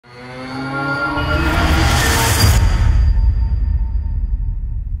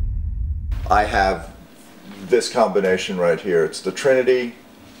I have this combination right here. It's the Trinity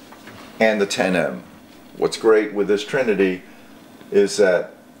and the 10M. What's great with this Trinity is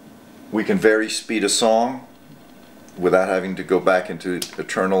that we can vary speed of song without having to go back into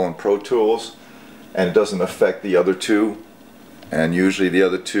Eternal and Pro Tools, and it doesn't affect the other two. And usually the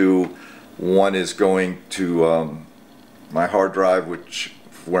other two, one is going to my hard drive,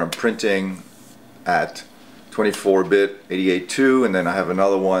 where I'm printing at 24-bit 88.2, and then I have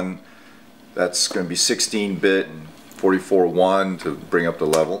another one that's going to be 16-bit and 44.1 to bring up the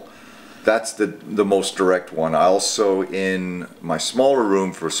level. That's the most direct one. I also, in my smaller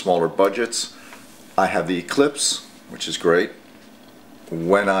room for smaller budgets, I have the Eclipse, which is great.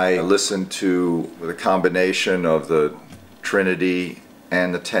 When I listen to the combination of the Trinity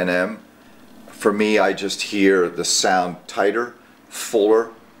and the 10M, for me, I just hear the sound tighter,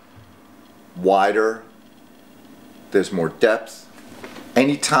 fuller, wider. There's more depth.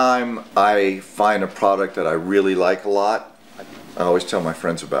 Anytime I find a product that I really like a lot, I always tell my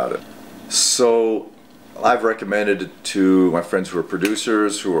friends about it. So I've recommended it to my friends who are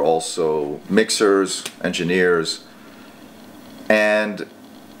producers, who are also mixers, engineers, and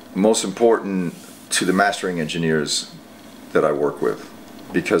most important, to the mastering engineers that I work with,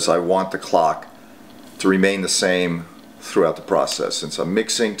 because I want the clock to remain the same throughout the process. Since I'm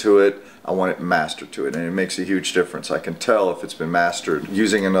mixing to it, I want it mastered to it, and it makes a huge difference. I can tell if it's been mastered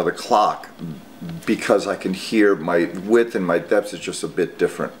using another clock because I can hear my width and my depth is just a bit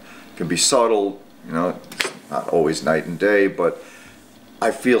different. It can be subtle, you know, it's not always night and day, but I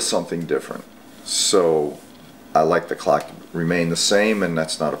feel something different. So I like the clock to remain the same, and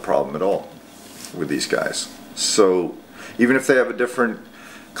that's not a problem at all with these guys. So even if they have a different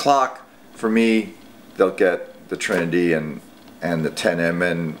clock, for me, they'll get the Trinity and the 10M,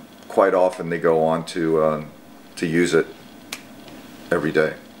 and quite often they go on to use it every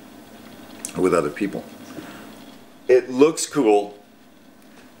day with other people. It looks cool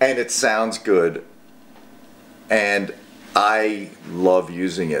and it sounds good, and I love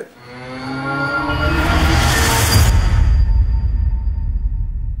using it.